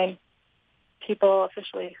 179 people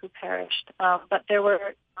officially who perished, but there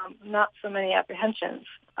were not so many apprehensions.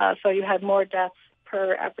 So you had more deaths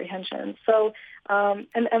per apprehension. So, and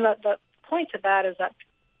the point of that is that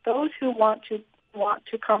those who want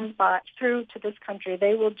to come through to this country,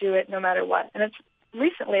 they will do it no matter what. And it's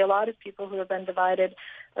recently a lot of people who have been divided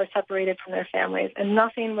or separated from their families, and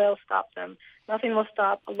nothing will stop them. Nothing will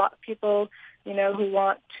stop a lot of people, who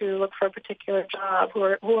want to look for a particular job, who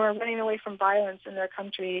are running away from violence in their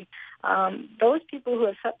country. Those people who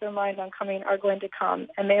have set their mind on coming are going to come,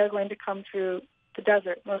 and they are going to come through the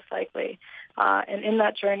desert, most likely. And in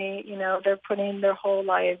that journey, they're putting their whole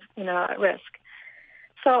lives, at risk.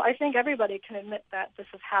 So I think everybody can admit that this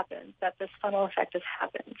has happened, that this funnel effect has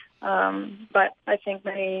happened. But I think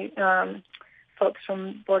many folks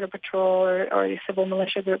from Border Patrol or the civil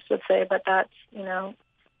militia groups would say, but that's,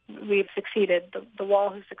 we've succeeded. The wall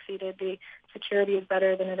has succeeded. The security is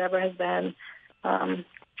better than it ever has been.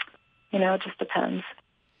 It just depends.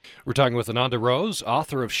 We're talking with Ananda Rose,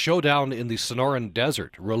 author of Showdown in the Sonoran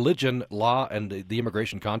Desert, Religion, Law, and the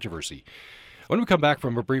Immigration Controversy. When we come back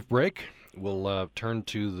from a brief break, we'll turn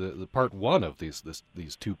to the part one of these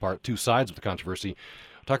two sides of the controversy.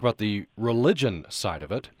 We'll talk about the religion side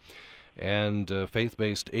of it and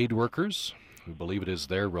faith-based aid workers who believe it is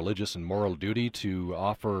their religious and moral duty to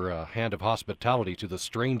offer a hand of hospitality to the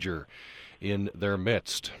stranger in their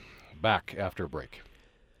midst. Back after a break.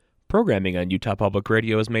 Programming on Utah Public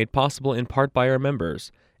Radio is made possible in part by our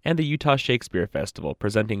members and the Utah Shakespeare Festival,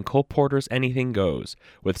 presenting Cole Porter's Anything Goes,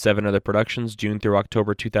 with 7 other productions June through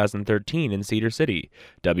October 2013 in Cedar City,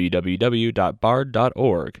 www.bard.org,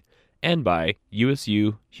 and by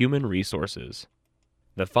USU Human Resources.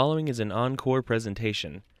 The following is an encore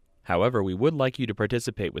presentation. However, we would like you to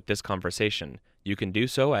participate with this conversation. You can do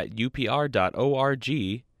so at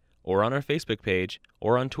upr.org or on our Facebook page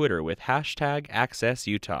or on Twitter with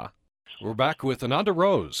 #AccessUtah. We're back with Ananda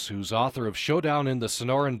Rose, who's author of Showdown in the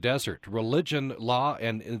Sonoran Desert, Religion, Law,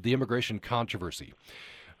 and the Immigration Controversy.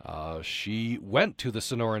 She went to the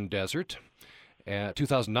Sonoran Desert in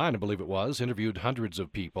 2009, I believe it was, interviewed hundreds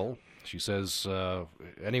of people. She says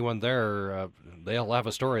anyone there, they'll have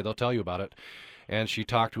a story, they'll tell you about it. And she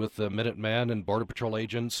talked with Minutemen and Border Patrol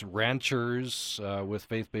agents, ranchers, with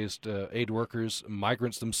faith-based aid workers,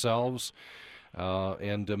 migrants themselves,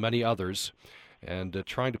 and many others, and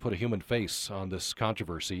trying to put a human face on this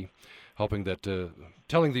controversy, hoping that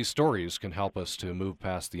telling these stories can help us to move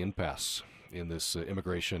past the impasse in this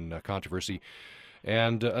immigration controversy.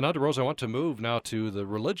 And Ananda Rose, I want to move now to the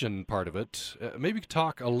religion part of it. Maybe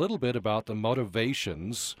talk a little bit about the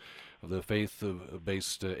motivations of the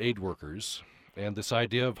faith-based aid workers and this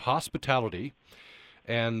idea of hospitality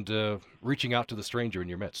and reaching out to the stranger in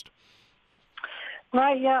your midst.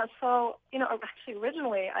 Right, yeah. So, actually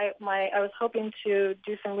originally I was hoping to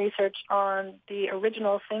do some research on the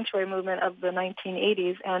original sanctuary movement of the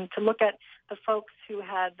 1980s and to look at the folks who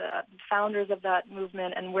had the founders of that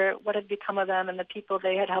movement and what had become of them and the people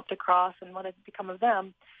they had helped across and what had become of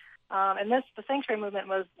them. And the sanctuary movement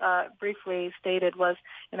was briefly stated was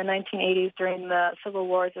in the 1980s during the civil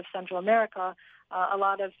wars of Central America. A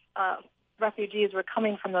lot of refugees were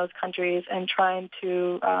coming from those countries and trying to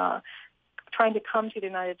come to the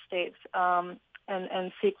United States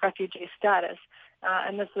and seek refugee status.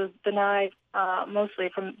 And this was denied mostly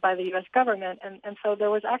by the U.S. government. And so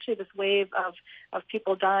there was actually this wave of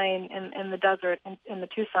people dying in the desert in the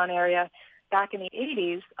Tucson area back in the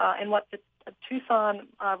 80s. And what the Tucson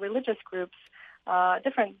religious groups,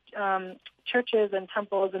 different churches and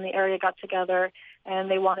temples in the area got together,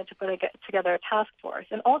 and they wanted to put together a task force.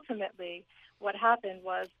 And ultimately, what happened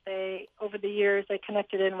was over the years, they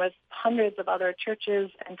connected in with hundreds of other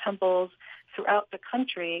churches and temples throughout the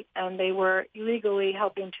country, and they were illegally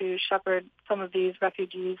helping to shepherd some of these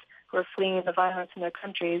refugees who are fleeing the violence in their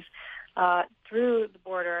countries through the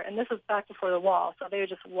border. And this was back before the wall, so they would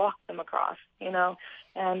just walk them across, and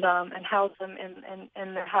house them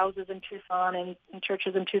in their houses in Tucson and in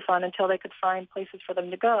churches in Tucson until they could find places for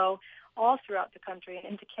them to go all throughout the country and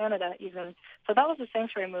into Canada even. So that was the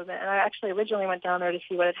sanctuary movement, and I actually originally went down there to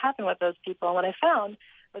see what had happened with those people. And what I found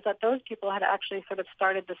was that those people had actually sort of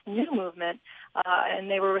started this new movement,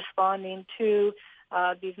 and they were responding to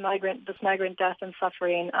this migrant death and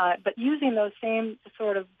suffering, but using those same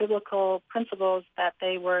sort of biblical principles that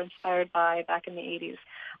they were inspired by back in the 80s.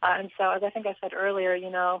 And so, as I think I said earlier,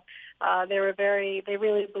 they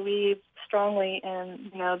really believed strongly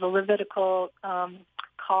in, the Levitical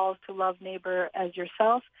calls to love neighbor as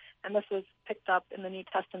yourself. And this was picked up in the New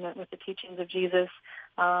Testament with the teachings of Jesus,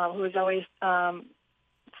 who was always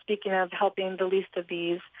speaking of helping the least of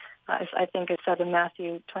these, as I think it said in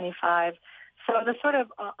Matthew 25. So the sort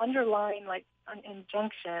of underlying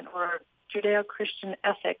injunction or Judeo-Christian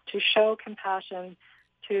ethic to show compassion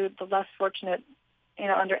to the less fortunate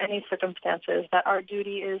under any circumstances, that our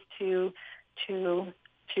duty is to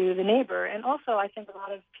the neighbor. And also, I think a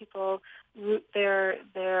lot of people root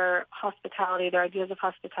their hospitality, their ideas of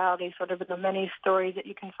hospitality, sort of in the many stories that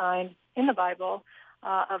you can find in the Bible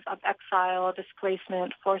of exile,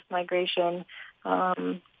 displacement, forced migration.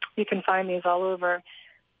 You can find these all over.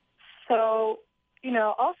 So,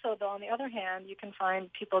 also, though, on the other hand, you can find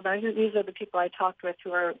people, these are the people I talked with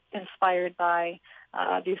who are inspired by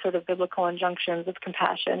these sort of biblical injunctions of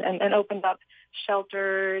compassion and opened up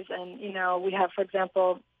shelters. And, we have, for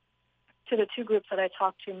example, to the two groups that I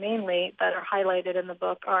talked to mainly that are highlighted in the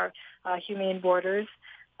book are Humane Borders.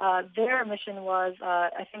 Their mission was,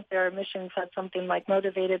 I think their mission said something like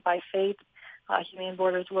motivated by faith. Humane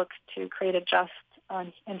Borders works to create a just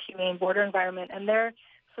and humane border environment. And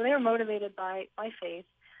they were motivated by faith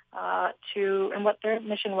and what their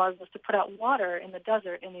mission was to put out water in the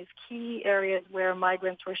desert in these key areas where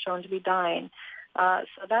migrants were shown to be dying.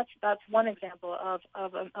 So that's one example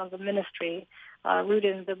of a ministry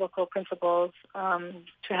rooted in biblical principles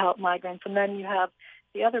to help migrants. And then you have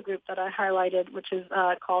the other group that I highlighted, which is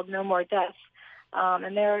called No More Deaths.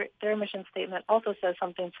 And their mission statement also says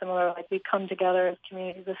something similar, like we come together as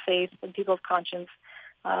communities of faith and people of conscience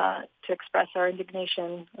to express our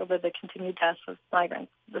indignation over the continued deaths of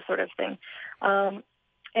migrants, this sort of thing.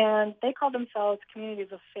 And they call themselves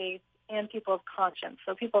communities of faith and people of conscience.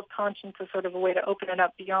 So people of conscience is sort of a way to open it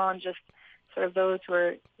up beyond just sort of those who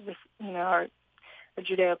are, are a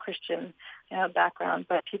Judeo-Christian background,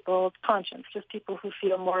 but people of conscience, just people who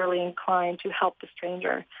feel morally inclined to help the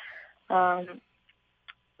stranger.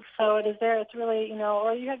 So it is there. It's really,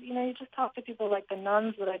 or you have, you just talk to people like the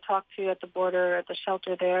nuns that I talked to at the border, at the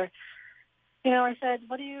shelter there. I said,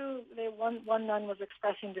 one nun was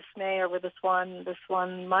expressing dismay over this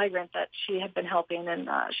one migrant that she had been helping, and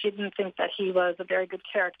she didn't think that he was a very good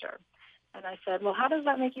character. And I said, well, how does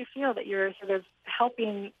that make you feel that you're sort of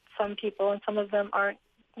helping some people and some of them aren't,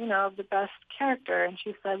 the best character? And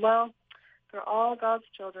she said, well, they're all God's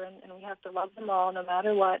children, and we have to love them all no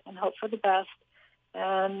matter what and hope for the best.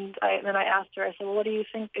 And then I asked her, I said, well, what do you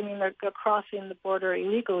think? I mean, they're crossing the border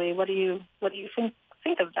illegally. What do you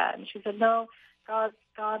think of that? And she said, no, God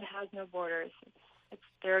has no borders.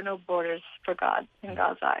 There are no borders for God in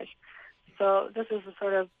God's eyes. So this is the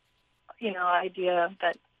sort of, idea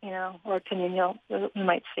that, or opinion you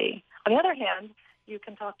might see. On the other hand, you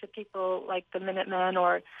can talk to people like the Minutemen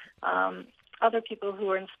or other people who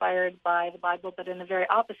are inspired by the Bible, but in a very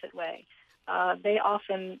opposite way. They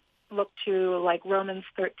often look to like Romans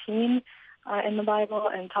 13 in the Bible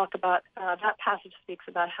and talk about, that passage speaks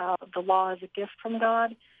about how the law is a gift from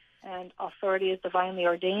God and authority is divinely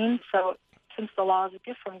ordained. So since the law is a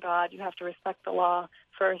gift from God, you have to respect the law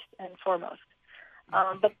first and foremost.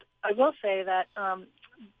 But I will say that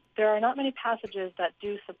there are not many passages that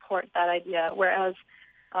do support that idea, whereas,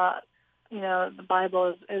 the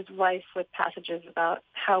Bible is rife with passages about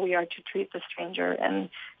how we are to treat the stranger and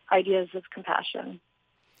ideas of compassion.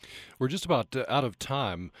 We're just about out of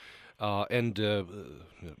time, and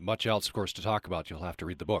much else, of course, to talk about. You'll have to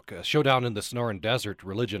read the book. Showdown in the Sonoran Desert,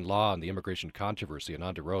 Religion, Law, and the Immigration Controversy.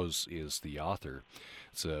 Ananda Rose is the author.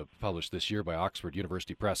 It's published this year by Oxford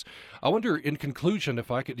University Press. I wonder, in conclusion,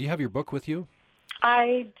 do you have your book with you?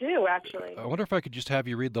 I do, actually. I wonder if I could just have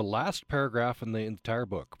you read the last paragraph in the entire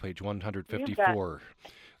book, page 154.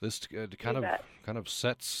 This kind of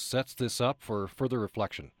sets this up for further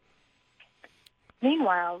reflection.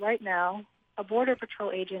 Meanwhile, right now, a Border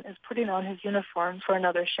Patrol agent is putting on his uniform for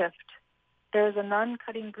another shift. There is a nun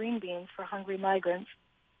cutting green beans for hungry migrants.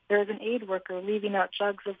 There is an aid worker leaving out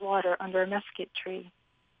jugs of water under a mesquite tree.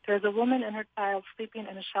 There is a woman and her child sleeping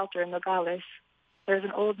in a shelter in Nogales. There is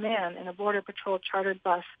an old man in a Border Patrol chartered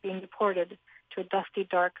bus being deported to a dusty,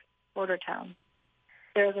 dark border town.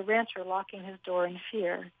 There is a rancher locking his door in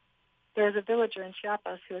fear. There is a villager in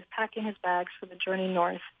Chiapas who is packing his bags for the journey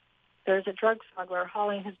north. There is a drug smuggler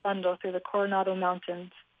hauling his bundle through the Coronado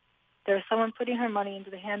Mountains. There is someone putting her money into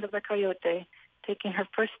the hand of a coyote, taking her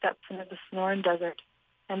first steps into the Sonoran Desert.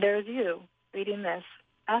 And there is you, reading this,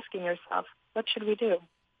 asking yourself, what should we do?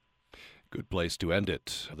 Good place to end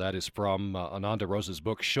it. That is from Ananda Rose's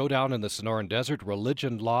book, Showdown in the Sonoran Desert,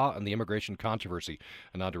 Religion, Law, and the Immigration Controversy.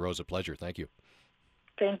 Ananda Rose, a pleasure. Thank you.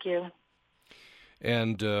 Thank you.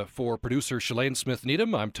 And for producer Shalane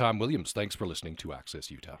Smith-Needham, I'm Tom Williams. Thanks for listening to Access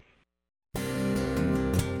Utah.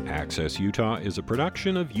 Access Utah is a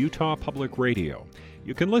production of Utah Public Radio.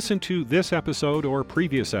 You can listen to this episode or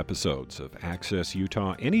previous episodes of Access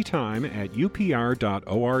Utah anytime at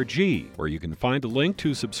upr.org, where you can find a link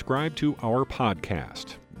to subscribe to our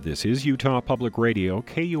podcast. This is Utah Public Radio,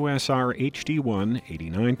 KUSR HD1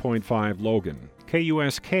 89.5 Logan,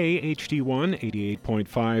 KUSK HD1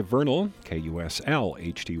 88.5 Vernal,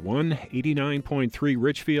 KUSL HD1 89.3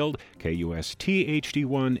 Richfield, KUST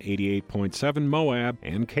HD1 88.7 Moab,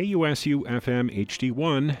 and KUSU FM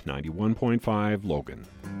HD1 91.5 Logan.